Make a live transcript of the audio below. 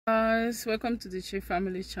guys, welcome to the Chi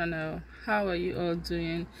Family channel. How are you all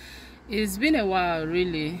doing? It's been a while,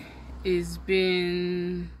 really. It's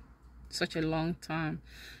been such a long time,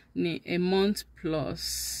 a month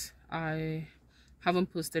plus. I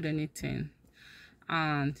haven't posted anything,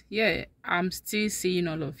 and yeah, I'm still seeing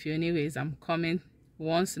all of you. Anyways, I'm coming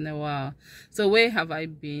once in a while. So where have I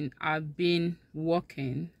been? I've been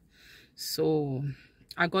working. So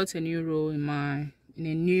I got a new role in a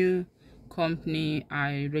new company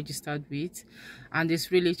I registered with, and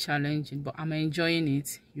it's really challenging, but I'm enjoying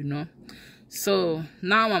it, So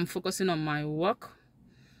now I'm focusing on my work,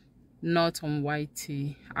 not on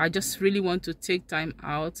YT. I just really want to take time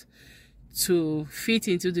out to fit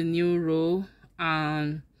into the new role,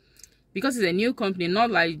 and because it's a new company,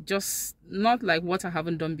 not like what I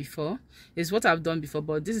haven't done before. It's what I've done before,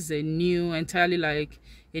 but this is entirely like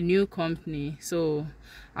a new company. So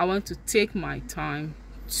I want to take my time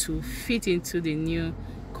to fit into the new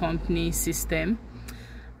company system,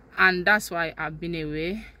 and that's why I've been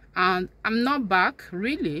away, and I'm not back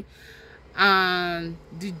really. And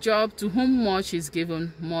the job, to whom much is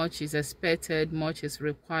given, much is expected, much is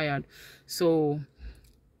required. So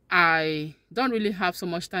I don't really have so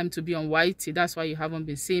much time to be on YT. That's why you haven't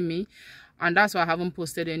been seeing me, and that's why I haven't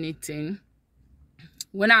posted anything.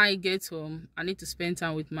 When I get home, I need to spend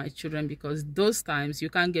time with my children, because those times you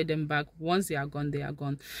can't get them back. Once they are gone, they are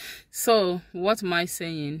gone. So what am I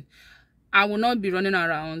saying? I will not be running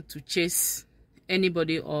around to chase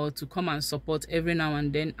anybody or to come and support every now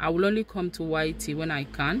and then. I will only come to YT when I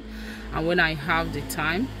can and when I have the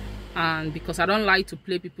time. And because I don't like to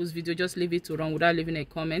play people's video, just leave it to run without leaving a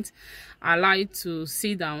comment. I like to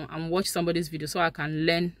sit down and watch somebody's video so I can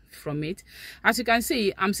learn from it. As you can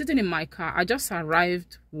see, I'm sitting in my car. I just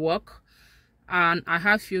arrived work and I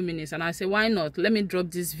have few minutes, and I say, why not, let me drop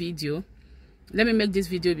this video, let me make this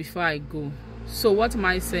video before I go. So what am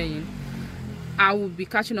I saying? I will be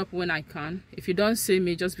catching up when I can. If you don't see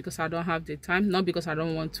me, just because I don't have the time, not because I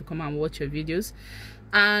don't want to come and watch your videos.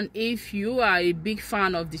 And if you are a big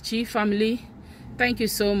fan of the Chi family, thank you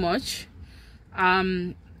so much.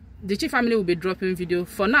 The Chi family will be dropping video.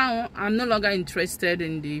 For now, I'm no longer interested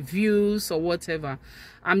in the views or whatever.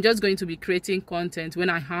 I'm just going to be creating content when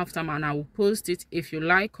I have time, and I will post it. If you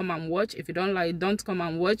like, come and watch. If you don't like, don't come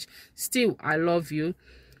and watch. Still, I love you.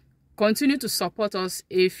 Continue to support us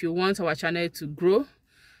if you want our channel to grow.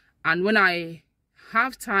 And when I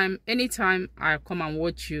have time, anytime, I come and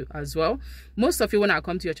watch you as well. Most of you, when I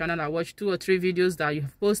come to your channel, I watch 2 or 3 videos that you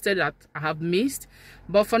have posted that I have missed.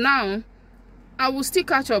 But for now, I will still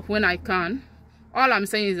catch up when I can. All I'm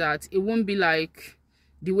saying is that it won't be like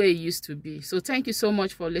the way it used to be. So thank you so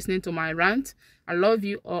much for listening to my rant. I love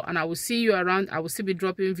you all, and I will see you around. I will still be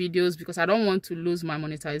dropping videos because I don't want to lose my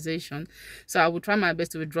monetization. So I will try my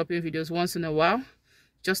best to be dropping videos once in a while,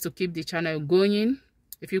 just to keep the channel going.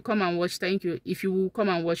 If you come and watch, thank you. If you will come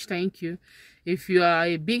and watch, thank you. If you are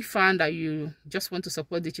a big fan that you just want to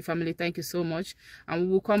support the Chi family, thank you so much. And we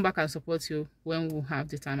will come back and support you when we have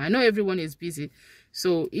the time. I know everyone is busy,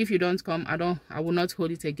 so if you don't come, I will not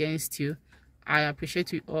hold it against you. I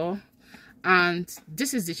appreciate you all. And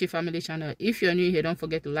this is the Chi family channel. If you're new here, don't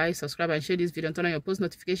forget to like, subscribe, and share this video, and turn on your post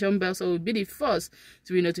notification bell so you'll be the first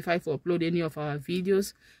to be notified for upload any of our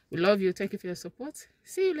videos. We love you. Thank you for your support.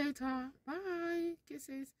 See you later. Bye.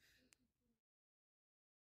 Kisses.